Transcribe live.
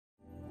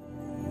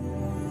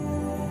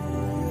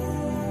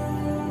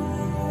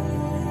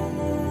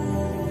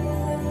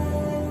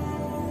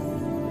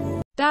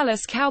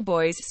Dallas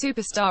Cowboys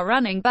superstar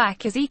running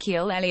back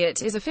Ezekiel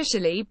Elliott is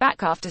officially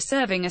back after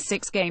serving a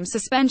 6-game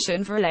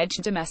suspension for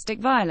alleged domestic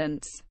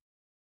violence.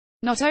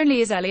 Not only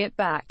is Elliott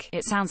back,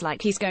 it sounds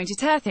like he's going to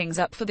tear things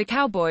up for the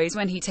Cowboys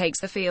when he takes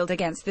the field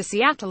against the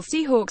Seattle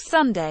Seahawks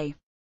Sunday.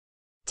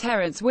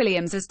 Terrence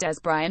Williams as Des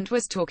Bryant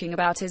was talking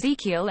about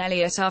Ezekiel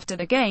Elliott after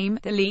the game,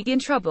 the league in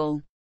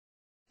trouble.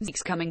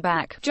 Zeke's coming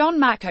back. John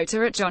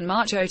Machota at John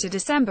Machota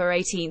December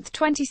 18,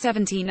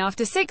 2017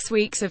 after 6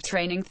 weeks of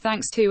training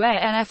thanks to a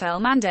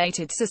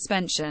NFL-mandated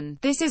suspension.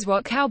 This is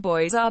what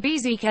Cowboys RB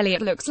Zeke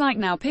Elliott looks like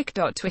now.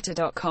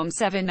 Pic.twitter.com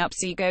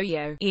 7UP Go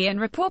Yo. Ian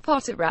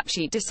Rappaport at Rap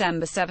Sheet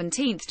December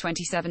 17,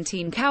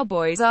 2017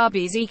 Cowboys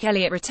RB Zeke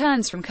Elliott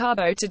returns from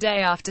Cabo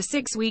today after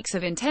 6 weeks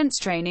of intense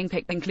training.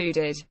 Pic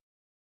included.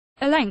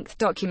 A length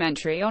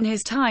documentary on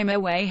his time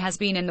away has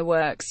been in the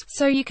works,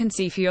 so you can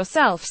see for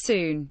yourself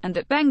soon, and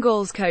that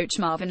Bengals coach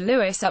Marvin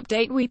Lewis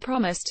update we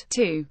promised,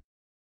 too.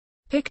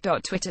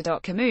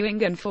 Pic.twitter.com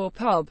Uingan for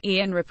Pob.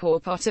 Ian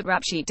Rappaport at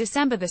Rap Sheet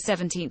December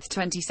 17,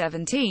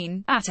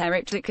 2017, at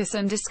Eric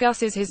Dickerson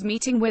discusses his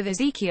meeting with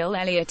Ezekiel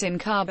Elliott in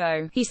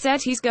Cabo. He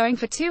said he's going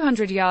for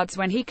 200 yards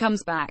when he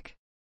comes back.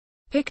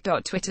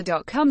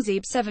 Pic.twitter.com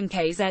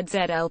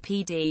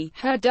Zeeb7KZZLPD.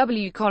 Herd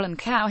W. Colin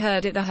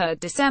Cowherd at the Herd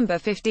December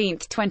 15,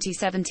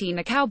 2017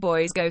 The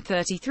Cowboys go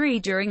 33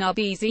 during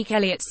RB Zeke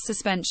Elliott's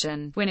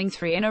suspension, winning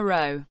 3 in a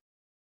row.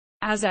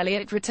 As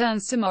Elliott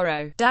returns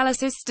tomorrow,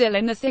 Dallas is still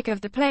in the thick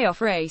of the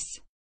playoff race.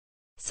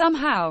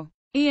 Somehow.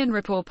 Ian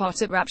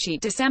Rappaport at Rap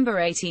Sheet December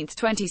 18,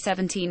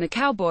 2017 The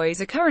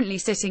Cowboys are currently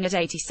sitting at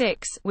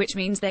 86, which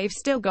means they've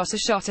still got a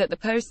shot at the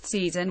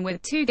postseason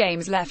with 2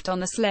 games left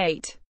on the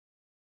slate.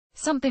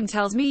 Something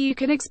tells me you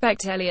can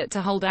expect Elliott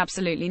to hold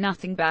absolutely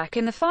nothing back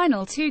in the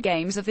final 2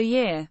 games of the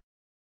year.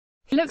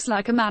 He looks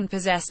like a man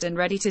possessed and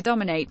ready to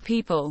dominate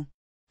people.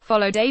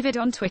 Follow David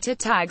on Twitter,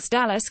 tags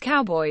Dallas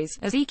Cowboys,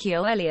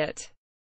 Ezekiel Elliott.